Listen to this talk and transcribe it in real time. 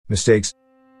Mistakes.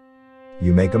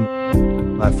 You make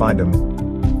them, I find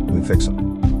them, we fix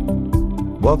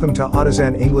them. Welcome to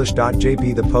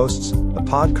AutoZenEnglish.jp The Posts, a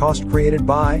podcast created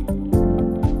by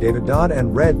David Dodd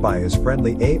and read by his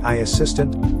friendly AI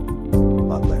assistant,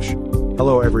 Lish.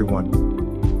 Hello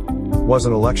everyone.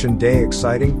 Wasn't election day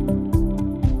exciting?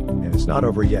 And it's not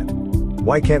over yet.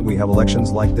 Why can't we have elections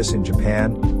like this in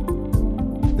Japan?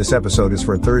 This episode is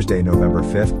for Thursday, November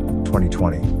 5th,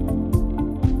 2020.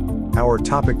 Our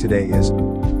topic today is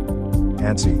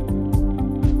antsy.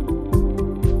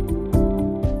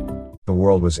 The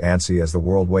world was antsy as the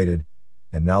world waited,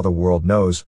 and now the world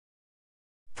knows.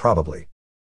 Probably.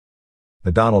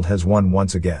 The Donald has won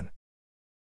once again.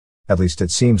 At least it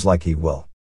seems like he will.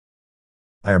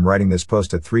 I am writing this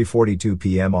post at 3:42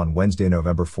 p.m. on Wednesday,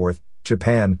 November 4th,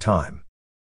 Japan time.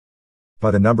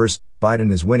 By the numbers,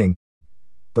 Biden is winning,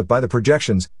 but by the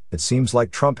projections, it seems like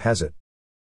Trump has it.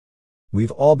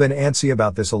 We've all been antsy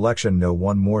about this election, no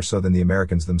one more so than the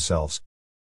Americans themselves.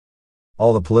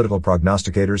 All the political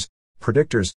prognosticators,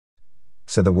 predictors,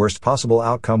 said the worst possible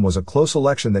outcome was a close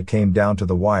election that came down to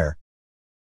the wire.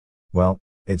 Well,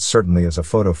 it certainly is a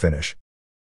photo finish.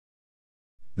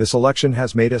 This election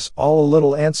has made us all a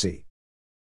little antsy.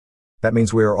 That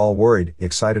means we are all worried,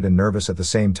 excited and nervous at the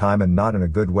same time, and not in a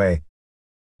good way.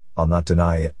 I'll not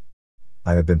deny it.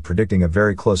 I have been predicting a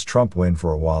very close Trump win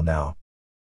for a while now.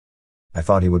 I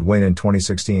thought he would win in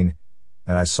 2016,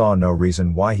 and I saw no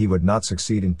reason why he would not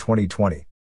succeed in 2020.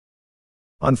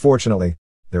 Unfortunately,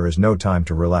 there is no time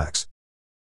to relax.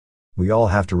 We all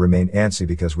have to remain antsy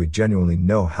because we genuinely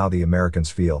know how the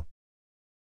Americans feel.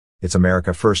 It's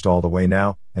America first all the way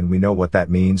now, and we know what that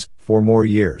means, for more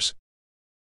years.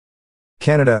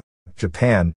 Canada,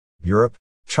 Japan, Europe,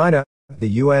 China, the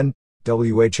UN,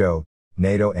 WHO,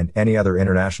 NATO and any other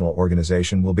international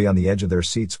organization will be on the edge of their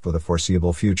seats for the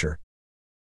foreseeable future.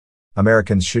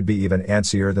 Americans should be even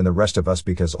antsier than the rest of us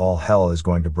because all hell is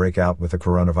going to break out with the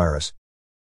coronavirus.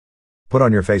 Put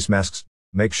on your face masks,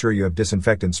 make sure you have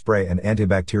disinfectant spray and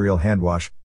antibacterial hand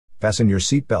wash, fasten your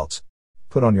seat belts,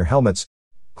 put on your helmets,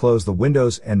 close the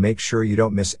windows and make sure you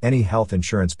don't miss any health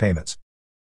insurance payments.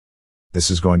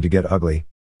 This is going to get ugly.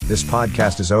 This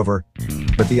podcast is over,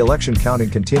 but the election counting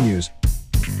continues.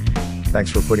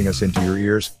 Thanks for putting us into your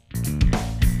ears.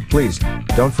 Please,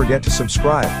 don't forget to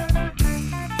subscribe.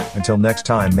 Until next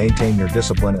time, maintain your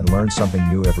discipline and learn something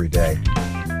new every day.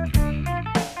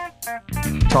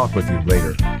 Talk with you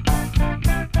later.